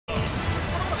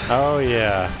Oh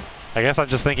yeah. I guess I'm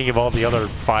just thinking of all the other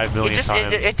 5 million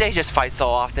times. They just fight so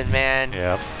often, man.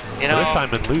 Yep. You know. Well, this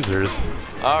time in losers.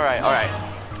 All right.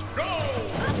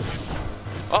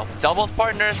 Oh, doubles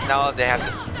partners. Now they have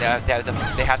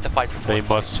to fight for 4 They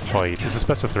must fight. Is this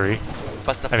best of 3?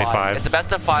 Best of 5. It's a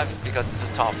best of 5 because this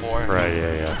is top 4. Right.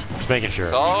 Yeah. Just making sure.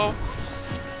 So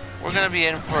we're gonna be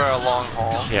in for a long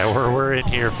haul. Yeah, we're in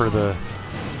here for the.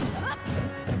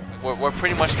 We're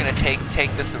pretty much gonna take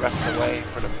this the rest of the way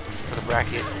for the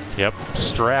bracket. Yep.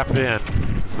 Strap in.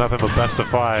 It's nothing but best of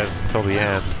 5s until the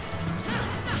end.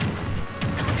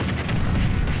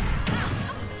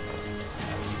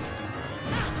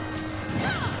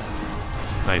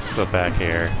 Nice the back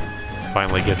air.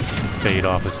 Finally gets Fade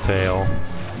off his tail.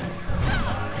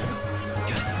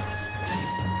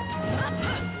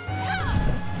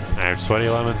 Alright,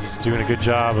 SweatyLemons is doing a good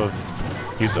job of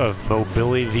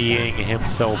mobilitying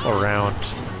himself around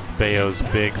Bayo's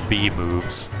big B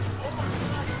moves.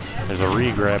 There's a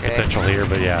regrab potential here,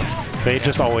 but yeah. Fade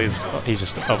just always, he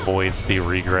just avoids the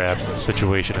regrab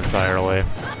situation entirely.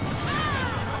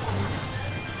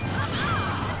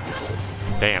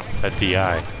 Damn, that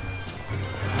DI.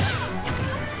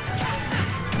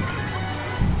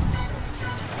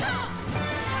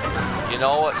 You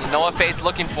know what Fade's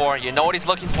looking for. You know what he's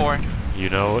looking for. You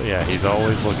know, yeah, he's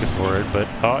always looking for it, but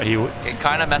it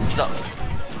kind of messes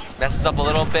up a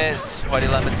little bit.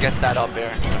 SweatyLemons gets that up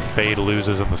there. Fade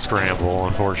loses in the scramble,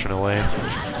 unfortunately.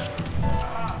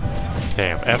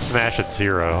 Damn, F smash at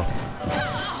 0.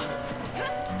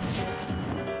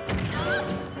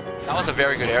 That was a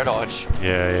very good air dodge.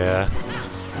 Yeah.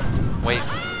 Wave,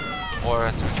 or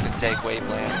as we could say,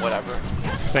 Waveland, whatever.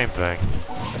 Same thing.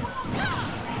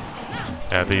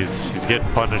 Yeah, he's getting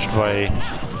punished by.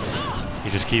 He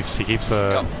keeps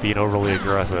being overly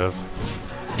aggressive.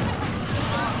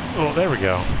 Oh, there we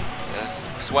go. Yes,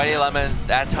 SweatyLemons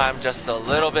that time just a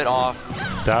little bit off.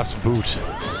 Das Boot.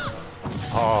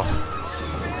 Oh.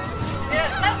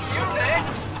 Yes, that's you,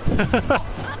 man.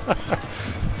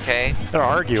 Okay. They're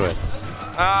arguing.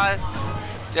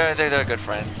 They're good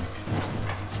friends.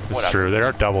 It's true. They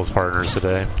are doubles partners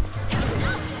today.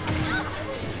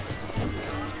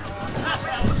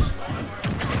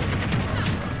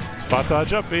 Spot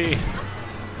dodge up B.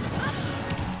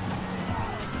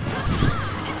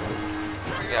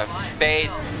 Yeah,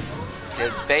 Fade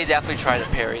definitely tried to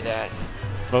parry that.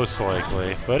 Most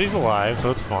likely, but he's alive, so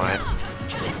it's fine.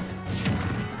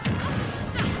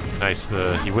 Nice.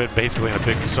 He went basically in a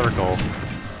big circle.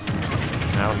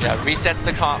 Now resets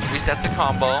the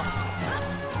combo.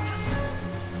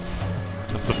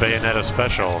 That's the Bayonetta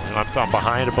special. I'm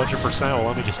behind a bunch of percent. Well,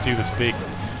 let me just do this big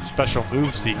special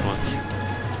move sequence.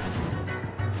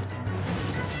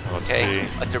 Let's see.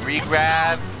 It's a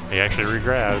re-grab. He actually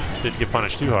re-grabbed. Didn't get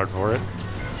punished too hard for it.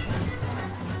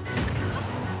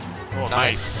 Oh,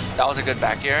 nice. That was a good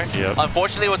back air. Yep.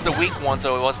 Unfortunately, it was the weak one,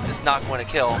 so it's not going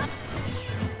to kill.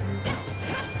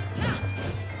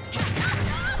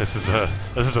 This is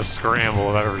a scramble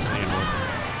if I've ever seen one.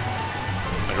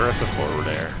 Aggressive forward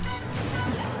air.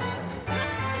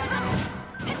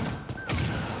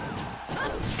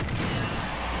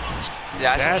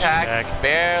 Dash attack,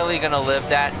 barely gonna live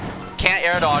that. Can't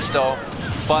air dodge though.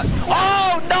 But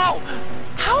oh no!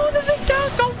 How did the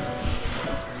dash go?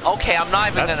 Okay, I'm not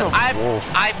even gonna.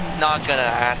 I'm not gonna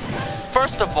ask.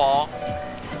 First of all,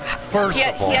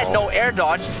 he had no air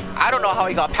dodge. I don't know how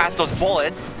he got past those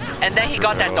bullets, and then he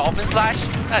got that dolphin slash.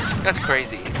 That's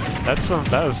crazy. That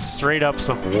was straight up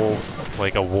some wolf,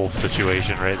 like a wolf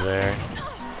situation right there.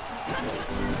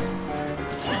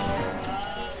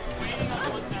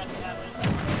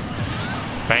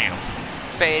 Bam.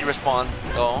 Fade responds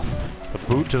though. The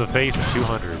boot to the face at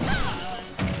 200.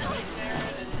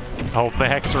 Oh,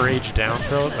 max rage down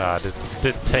tilt?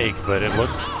 Didn't take, but it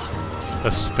looked. The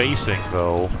spacing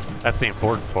though, that's the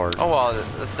important part. Oh well,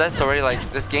 that's already like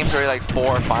this game's already like 4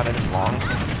 or 5 minutes long.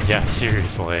 Yeah,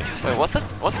 seriously. Wait, what's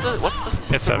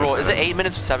the rule? Is it 8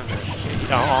 minutes or 7 minutes?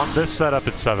 On this setup,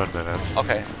 it's 7 minutes.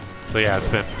 Okay. So yeah, it's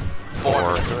been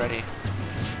 4 minutes already.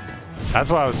 That's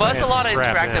why I was saying. But it's a lot of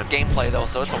interactive gameplay though,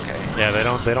 so it's okay. Yeah,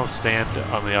 they don't stand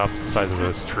on the opposite sides of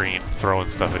the screen throwing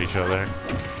stuff at each other.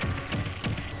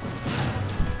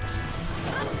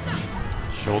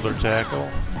 Shoulder tackle.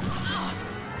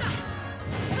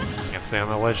 Can't stay on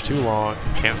the ledge too long.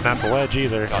 Can't snap the ledge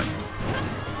either.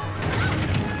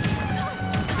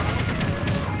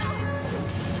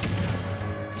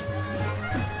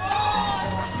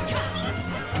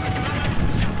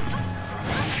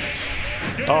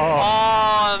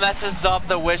 Oh, messes up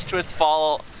the wish twist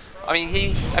follow. I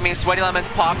mean, SweatyLemons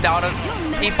popped out of.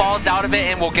 He falls out of it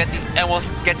and we'll get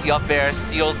the up air,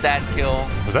 steals that kill.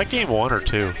 Was that game 1 or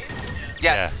 2? Yes,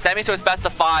 yeah. Semi to its best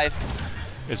of 5.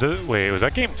 Is it? Wait, was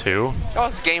that game 2? That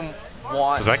was game 1.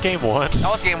 Was that game 1? That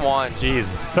was game 1. Jeez, it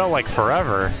felt like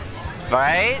forever.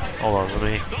 Right? Hold on, let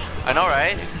me. I know,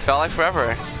 right? It felt like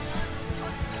forever.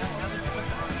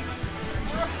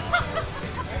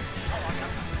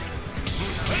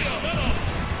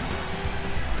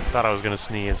 Thought I was gonna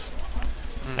sneeze.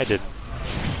 I did.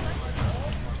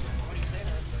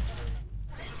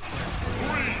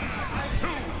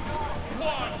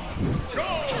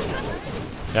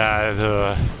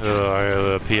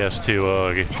 The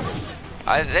PS2.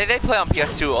 They play on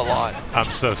PS2 a lot. I'm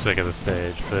so sick of the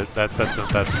stage, but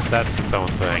that's its own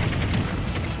thing.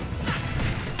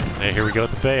 Hey, here we go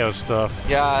with the Bayo stuff.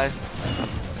 Yeah.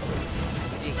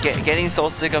 Getting so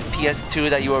sick of PS2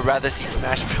 that you would rather see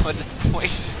Smash Bros at this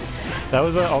point. That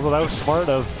was although that was smart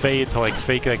of Fade to like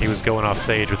fake like he was going off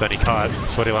stage, but then he caught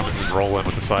SweatyLemons' rolling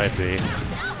with the side B.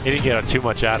 He didn't get too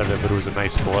much out of it, but it was a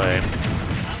nice play.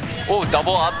 Oh,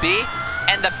 double up B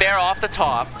and the fair off the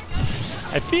top.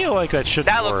 I feel like that shouldn't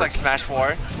work. That looked like Smash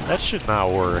 4. That should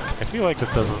not work. I feel like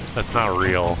that's not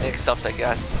real. Mix ups, I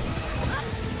guess.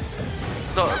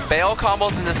 So Bayo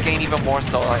combos in this game even more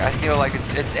so. Like I feel like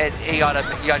you gotta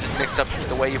just mix up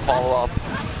the way you follow up.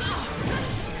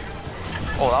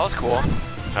 Oh, that was cool.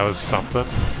 That was something.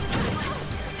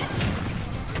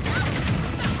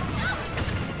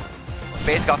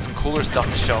 Fade's got some cooler stuff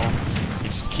to show. He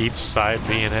just keeps side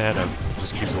being at him.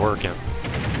 Just keeps working.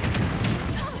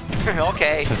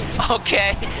 Okay.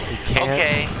 Okay.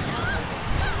 Okay.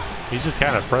 He's just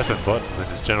kind of pressing buttons in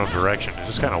his general direction. It's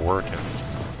just kind of working.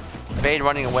 Fade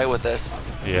running away with this.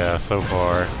 Yeah, so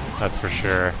far. That's for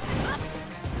sure.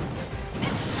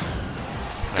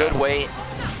 Good weight.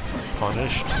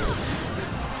 Punished.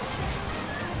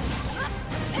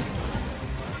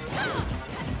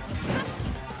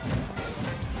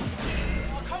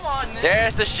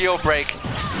 There's the shield break,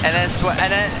 and then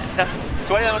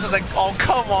SweatyLemons was like, "Oh,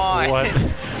 come on!" What?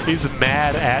 He's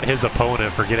mad at his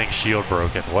opponent for getting shield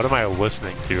broken. What am I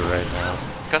listening to right now?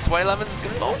 Because SweatyLemons is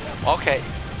gonna. Oh, okay.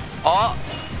 Oh.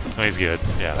 Oh, he's good.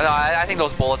 Yeah. No, I think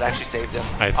those bullets actually saved him.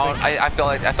 I felt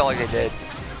like they did.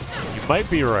 You might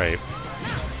be right.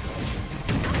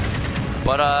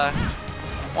 But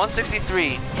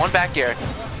 163, one back air.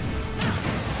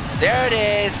 There it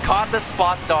is. Caught the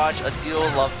spot dodge.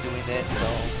 Adil loves doing it, so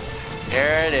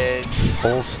there it is.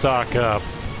 Full stock up.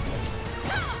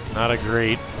 Not a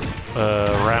great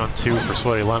round 2 for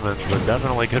SweatyLemons, but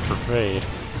definitely good for Fade.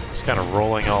 Just kind of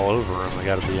rolling all over him, I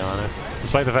gotta be honest.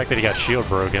 Despite the fact that he got shield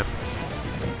broken.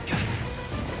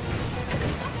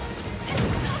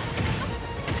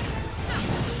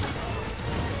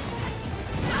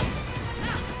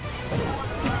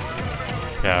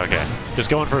 Yeah, okay. Just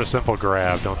going for a simple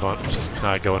grab. Don't just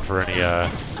not going for any. Yeah,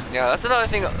 that's another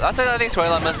thing. That's another thing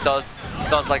SweatyLemons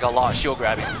does like a lot. Shield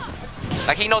grabbing.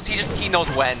 Like he knows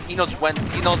when. He knows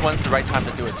when's the right time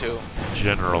to do it too.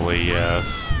 Generally,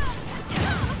 yes.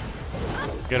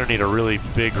 Gonna need a really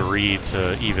big read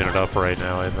to even it up right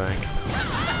now, I think.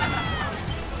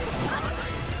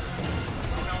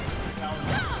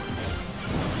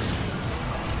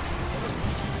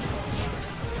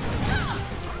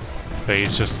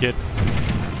 Fade's just get.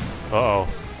 Uh-oh.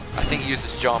 I think he used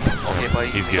his jump. Okay, but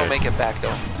he'll make it back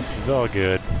though. He's all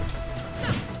good.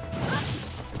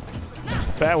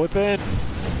 Bat within.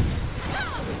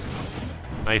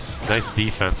 Nice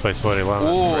defense by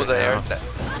SweatyLemons. Ooh, right the air.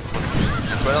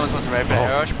 SweatyLemons wasn't ready for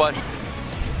air rush, but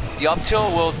the up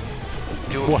tilt will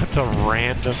do. What the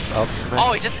random up smash?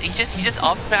 Oh, he just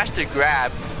up smashed to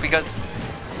grab because.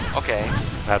 Okay.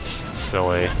 That's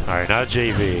silly. All right, now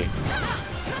JV.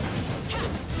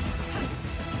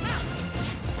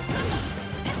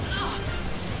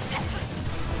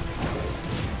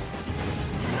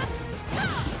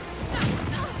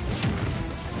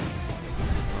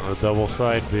 Double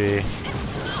side B.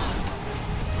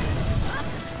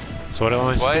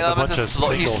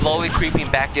 SweatyLemons he's slowly creeping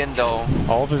back in though.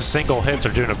 All of his single hits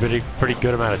are doing a pretty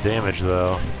good amount of damage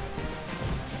though.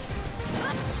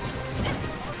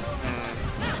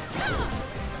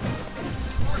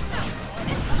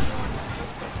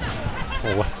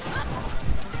 What?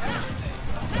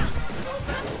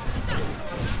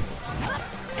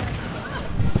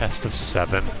 Best of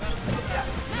 7.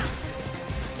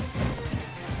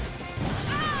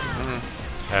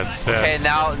 Okay,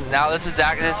 now this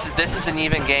is an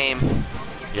even game.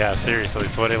 Yeah, seriously,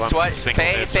 SweatyLemons single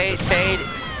hits.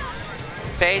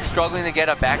 Fade struggling to get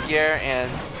a back air, and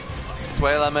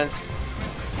SweatyLemons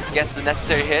gets the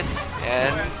necessary hits,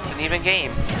 and it's an even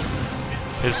game.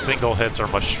 His single hits are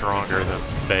much stronger than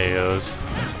Bayo's.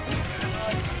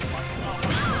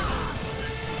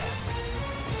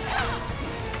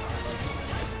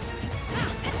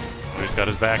 He's got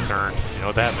his back turned. You know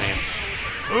what that means.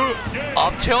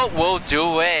 Up tilt will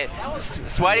do it.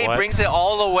 Sweaty brings it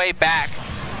all the way back.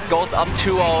 Goes up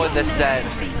 2-0 in this set.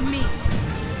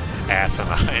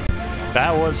 Asinine.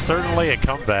 That was certainly a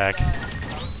comeback.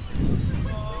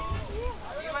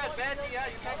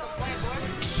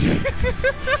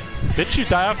 Didn't you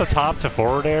die off the top to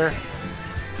forward air?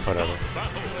 Whatever.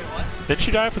 Didn't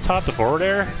you die off the top to forward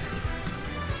air?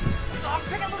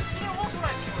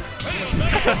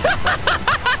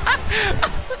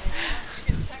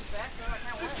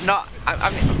 No, I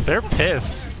mean... They're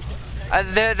pissed.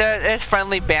 It's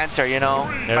friendly banter, you know?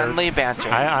 Friendly banter.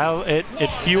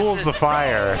 It fuels the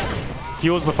fire.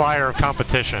 Fuels the fire of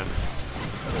competition.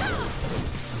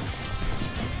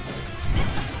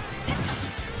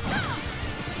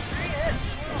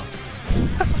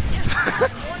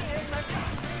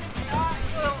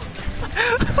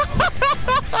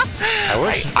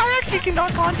 I actually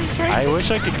cannot concentrate. I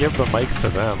wish I could give the mics to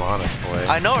them, honestly.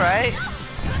 I know, right?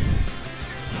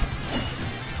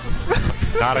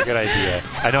 Not a good idea.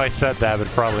 I know I said that, but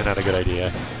probably not a good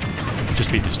idea.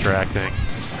 Just be distracting.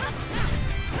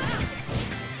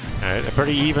 Alright, a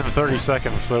pretty even 30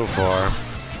 seconds so far.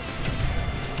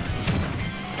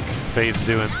 Faye's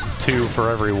doing 2 for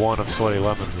every 1 of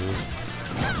SweatyLemons'.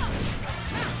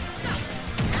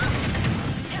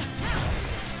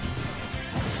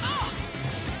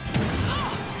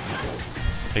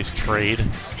 Nice trade.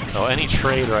 Well, any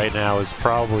trade right now is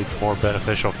probably more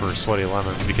beneficial for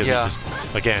SweatyLemons because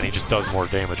he just does more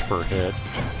damage per hit.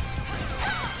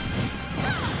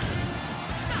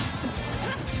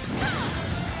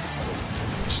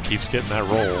 Just keeps getting that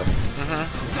roll.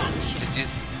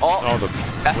 The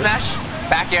F smash,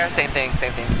 back air, same thing.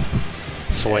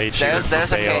 Sway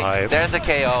there's a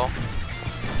KO.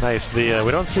 Nice. We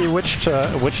don't see witch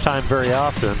time very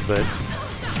often, but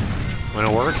when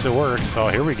it works, it works. Oh,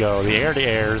 here we go. The air to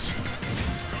airs.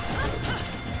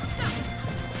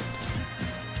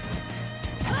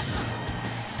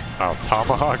 Oh,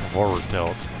 tomahawk forward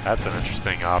tilt. That's an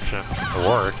interesting option. It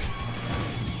worked.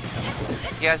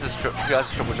 He has his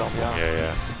triple jump, yeah.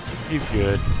 Yeah. He's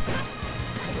good.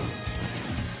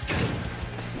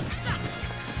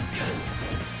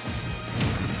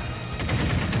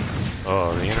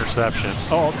 Oh, the interception.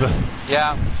 Oh,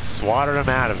 swatted him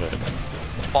out of it.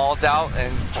 Falls out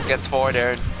and gets forward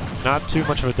air. Not too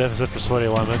much of a deficit for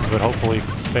SweatyLemons, but hopefully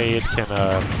Fade can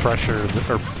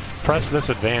press this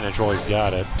advantage while he's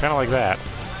got it. Kind of like that.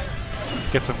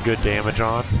 Get some good damage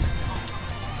on.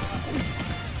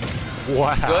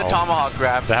 Wow. Good tomahawk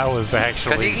grab. That was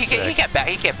actually sick. He kept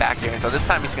back here, so this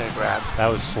time he's gonna grab. That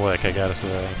was slick, I gotta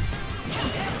say.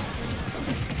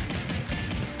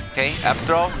 Okay, F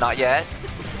throw, not yet.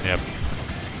 Yep.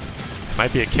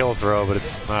 Might be a kill throw, but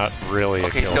it's not really a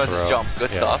kill throw. Okay, so it's his jump.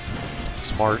 Good stuff.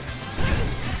 Smart.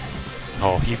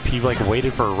 Oh, he like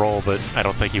waited for a roll, but I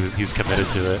don't think he was committed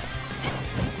to it.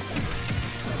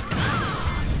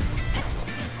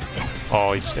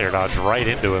 Oh, he just air dodged right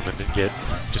into him and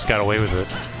just got away with it.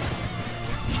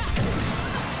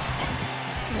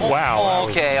 Wow.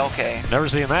 Okay. Never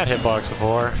seen that hitbox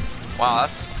before. Wow,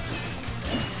 that's...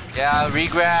 Yeah,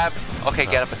 regrab. Okay,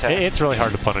 get up attack. It's really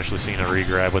hard to punish Lucina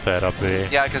regrab with that up B.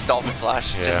 Yeah, because Dolphin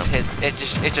Slash just hits. It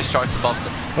just starts above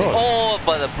the. Oh,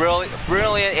 but a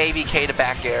brilliant ABK to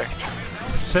back air.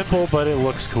 Simple, but it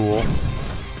looks cool.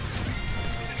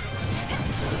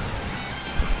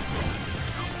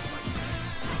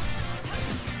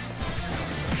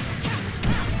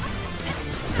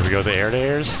 Here we go, the air to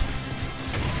airs.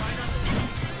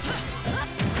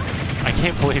 I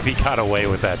can't believe he got away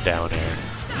with that down air.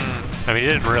 I mean, he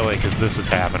didn't really, because this is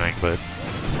happening, but...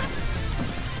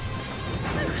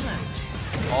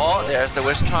 Oh, there's the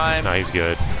wish time. No, he's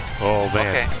good. Oh,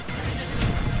 man.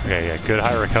 Okay, yeah, good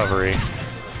high recovery.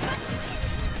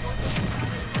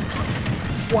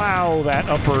 Wow, that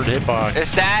upward hitbox.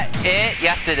 Is that it?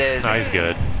 Yes, it is. No, he's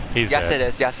good. He's yes, dead. it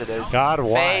is. Yes, it is. God,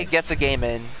 why? Faye gets a game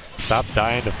in. Stop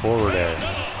dying to forward air.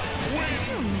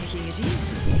 Making it easy.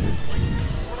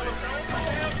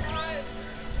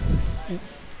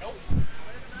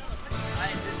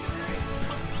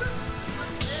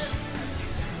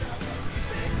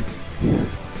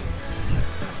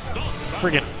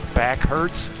 Friggin' back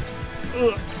hurts.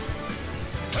 Ugh.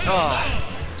 Oh,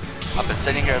 I've been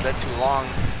sitting here a bit too long.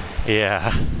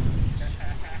 Yeah.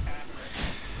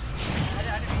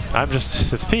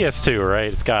 It's PS2,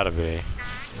 right? It's gotta be.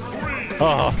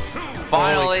 Oh.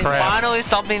 Finally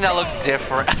something that looks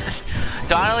different.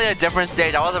 Entirely a different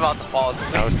stage. I was about to fall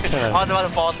asleep. I was about to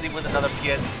fall asleep with another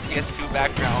PS2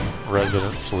 background.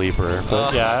 Resident sleeper.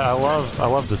 But yeah, I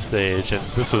love the stage, and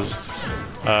this was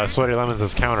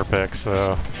SweatyLemons' counter pick,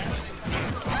 so.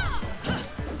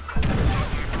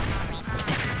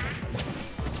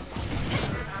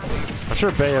 I'm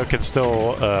sure Bayo can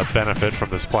still benefit from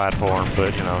this platform,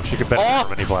 but you know, she could benefit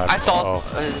from any platform. I saw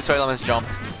SweatyLemons jump,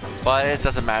 but it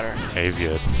doesn't matter. Yeah, he's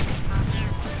good.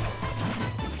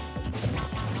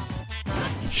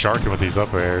 Sharking with these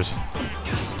up airs.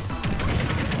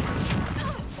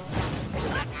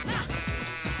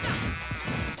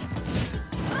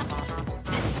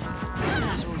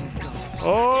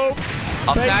 Oh,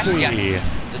 up smash,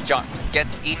 yes.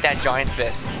 Eat that giant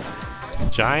fist.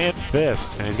 Giant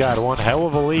fist, and he's got one hell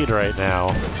of a lead right now.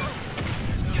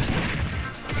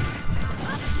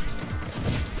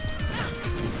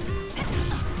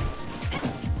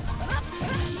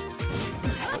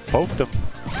 Poked him.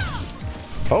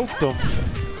 Poked him.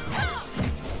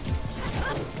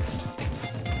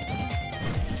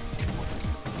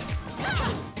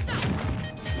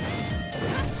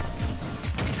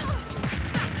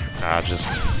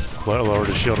 Just lowered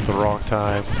his shield at the wrong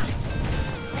time.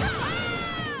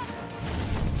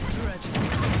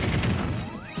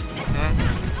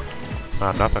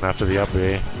 Nothing after the up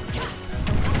B.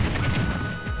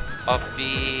 Up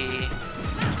B.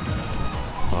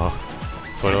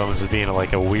 SweatyLemons is being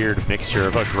like a weird mixture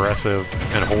of aggressive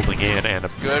and holding in and a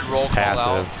good roll passive.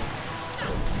 Call out.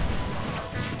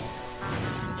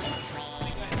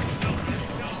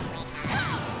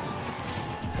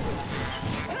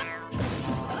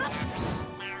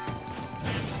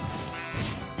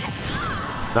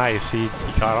 Nice, he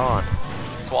caught on.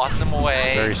 Swats him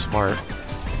away. Very smart.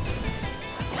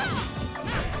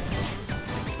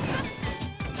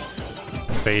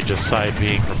 Fade just side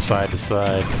being from side to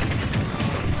side.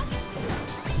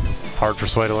 Hard for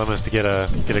SweatyLemons to get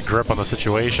a grip on the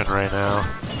situation right now.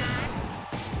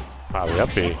 Wow, the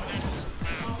up B.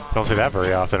 Don't see that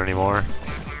very often anymore.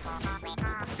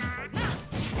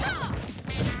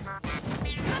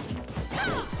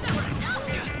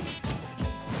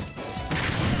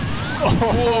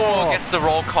 Oh, gets the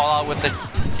roll call out with the.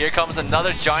 Here comes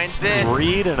another giant fist.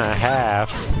 3.5.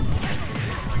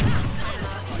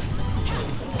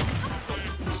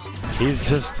 He's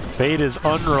just, Fade is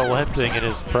unrelenting in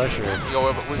his pressure. Yo,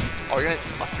 are we gonna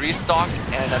a 3-stock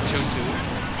and a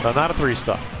 2-2? No, not a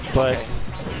 3-stock, but okay.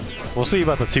 We'll see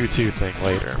about the 2-2 thing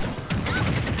later.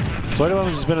 SweatyLemons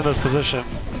has been in this position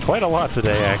quite a lot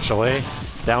today, actually.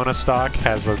 Down a stock,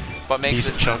 has a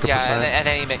decent chunk of percent. And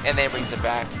then he brings it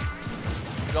back.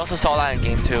 We also saw that in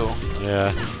game 2.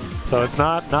 Yeah, so it's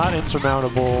not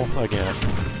insurmountable again,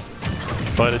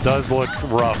 but it does look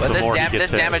rough. But the more he gets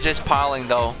this hit. damage is piling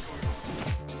though.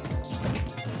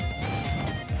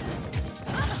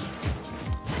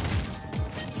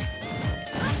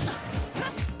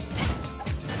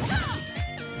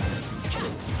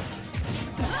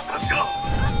 Let's go!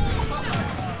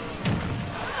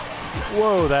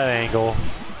 Whoa, that angle.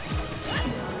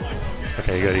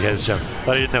 Okay, good. He has his jump.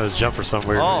 Thought he didn't have his jump for some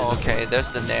weird reason. Oh, okay. There's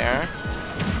the nair.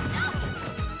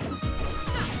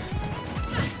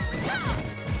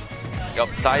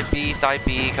 Yup, side B,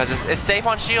 because it's safe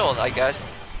on shield, I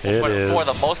guess. It is. For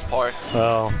the most part.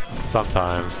 Well,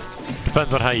 sometimes.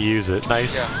 Depends on how you use it.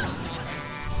 Nice. Yeah.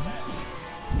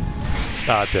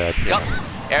 Ah, dead. Yup.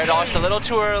 Air dodged a little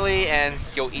too early, and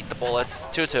he'll eat the bullets.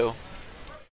 2-2.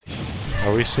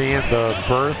 Are we seeing the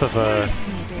birth of a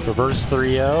reverse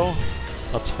 3-0?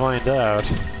 Let's find out.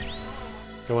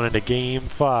 Going into game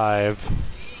 5.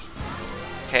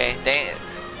 Okay,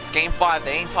 it's game 5.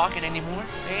 They ain't talking anymore.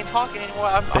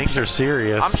 Things are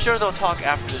serious. I'm sure they'll talk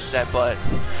after the set, but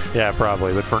yeah,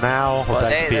 probably. But for now, we're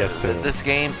back to PS2. This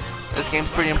game's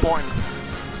pretty important.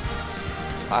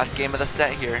 Last game of the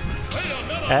set here.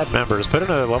 Add members. Put in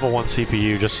a level 1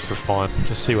 CPU just for fun.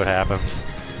 Just see what happens.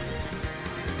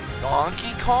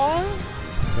 Donkey Kong?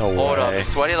 No way. Hold up.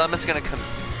 SweatyLemons gonna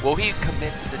will he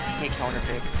commit to the DK counter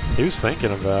pick? He was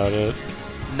thinking about it.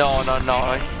 No.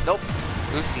 Nope.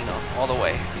 Lucina, all the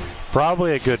way.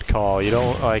 Probably a good call. You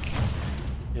don't like,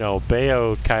 you know,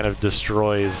 Bayo kind of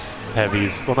destroys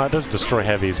heavies. Well, not doesn't destroy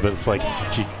heavies, but it's like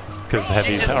because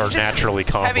heavies are naturally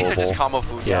comboable. Heavies are just combo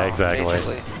food. Yeah, exactly.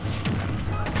 Basically.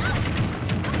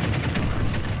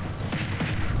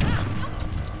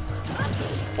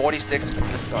 .46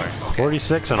 from the start. Okay.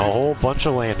 46 and a whole bunch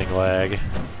of landing lag.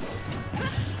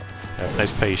 Have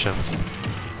nice patience.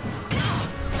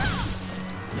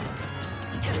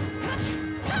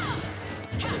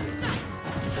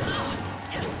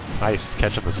 Nice,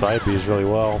 catching the side Bs really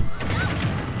well.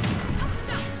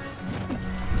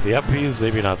 The up Bs,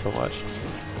 maybe not so much.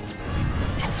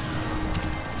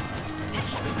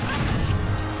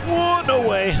 Whoa, no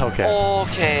way.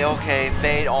 Okay. Okay.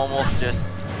 Fade almost just...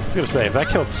 I was gonna say, if that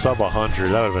killed sub 100,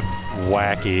 that would have been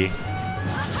wacky.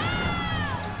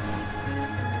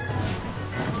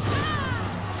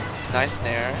 Nice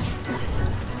snare.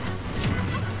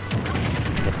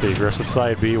 But the aggressive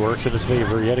side B works in his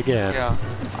favor yet again. Yeah.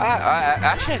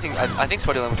 I think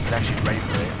SweatyLemons is actually ready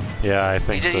for it. Yeah, I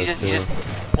think He just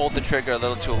pulled the trigger a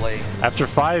little too late. After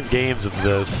 5 games of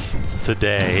this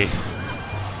today,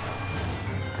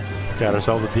 got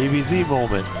ourselves a DBZ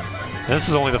moment. And this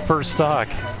is only the first stock.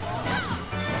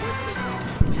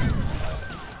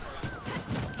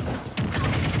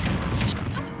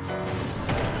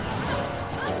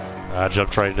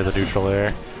 Jumped right into the neutral air.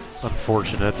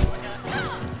 Unfortunate.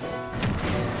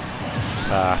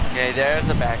 Okay, there's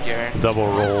a back air. Double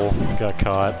roll. Got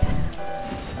caught.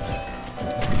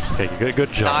 Okay,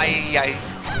 good jump.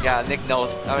 Yeah, Nick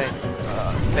knows. I mean,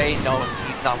 Fade knows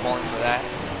he's not falling for that.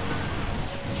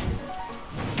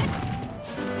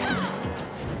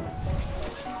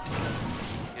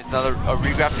 It's another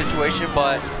regrab situation,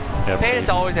 but Fade is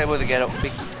always able to get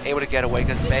away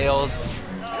because Bale's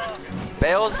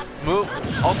move.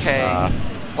 Okay.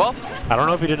 Well, I don't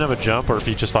know if he didn't have a jump or if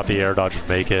he just thought the air dodge would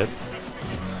make it.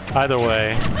 Either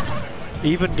way,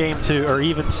 even game 2 or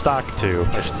even stock 2,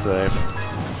 I should say.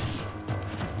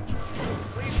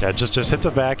 Yeah, just hits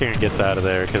a back air and gets out of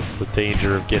there because the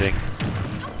danger of getting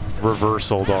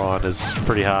reversaled on is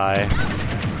pretty high.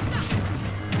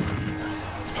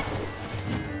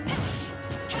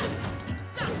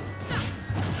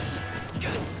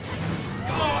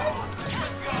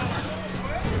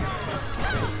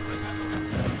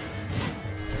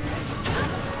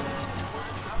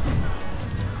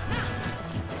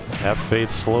 Yep, Fade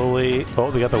slowly.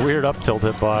 Oh, they got the weird up tilt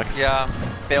hitbox. Yeah,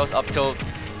 Bale's up tilt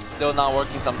still not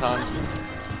working sometimes.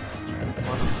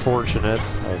 Unfortunate.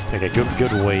 Okay,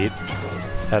 good wait.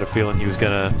 Had a feeling he was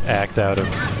gonna act out of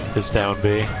his down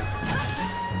B.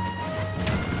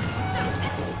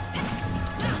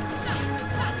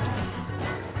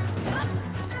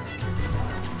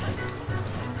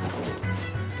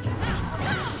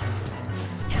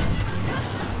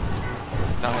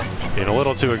 Being a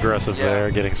little too aggressive there,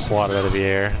 getting swatted out of the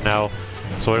air. Now,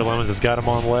 SweatyLemons has got him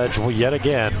on ledge yet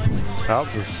again. Oh,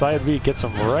 the side B gets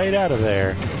him right out of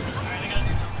there.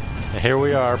 And here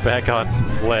we are back on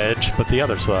ledge, but the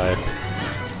other side.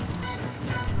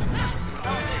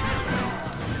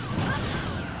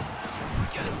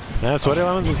 Now,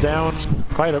 SweatyLemons was down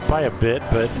by a bit,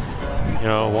 but, you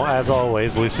know, as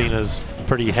always, Lucina's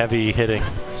pretty heavy hitting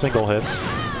single hits.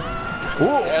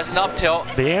 Ooh. There's an up tilt.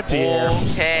 The anti-air.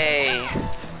 Okay.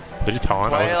 Did you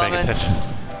taunt? I wasn't paying attention.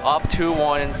 Up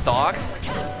 2-1 in stocks.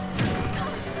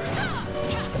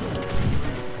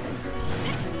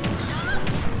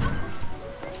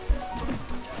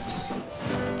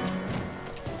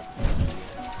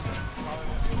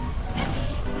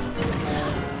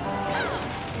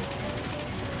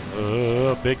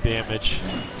 Big damage.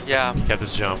 Yeah. Kept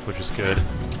his jump, which is good.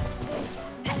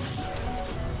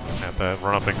 That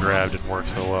run up and grab didn't work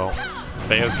so well.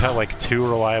 Bayo's got like 2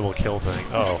 reliable kill things.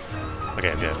 Oh,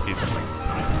 okay, yeah,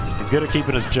 he's good at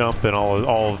keeping his jump and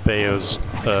all of Bayo's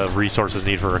resources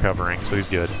need for recovering, so he's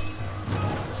good.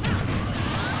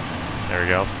 There we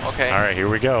go. Okay. All right, here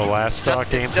we go. Last stock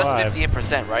game 5. It's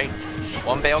just 58%, right?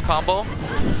 1 Bayo combo.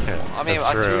 Yeah, I mean,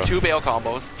 two Bayo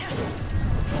combos.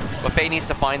 But Faye needs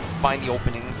to find the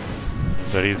openings.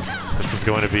 But this is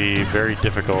going to be very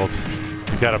difficult.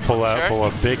 He's got to pull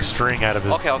a big string out of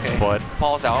his butt.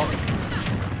 Falls out.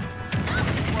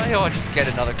 Well, he'll just get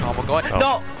another combo going. Oh,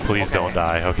 no! Please don't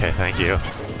die. Okay, thank you.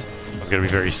 I was going to be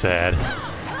very sad.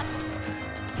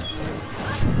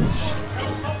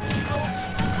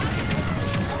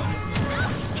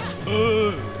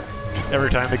 Every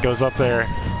time it goes up there.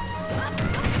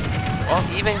 Well,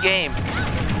 even game.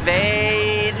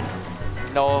 Fade.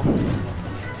 No.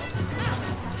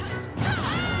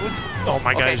 Oh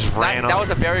my god, he just ran that was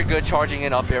a very good charging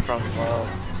in up here from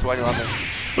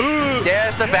SweatyLemons.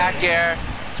 There's the back air.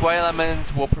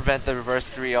 SweatyLemons will prevent the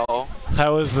reverse 3-0. That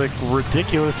was a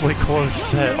ridiculously close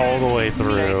set all the way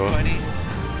through.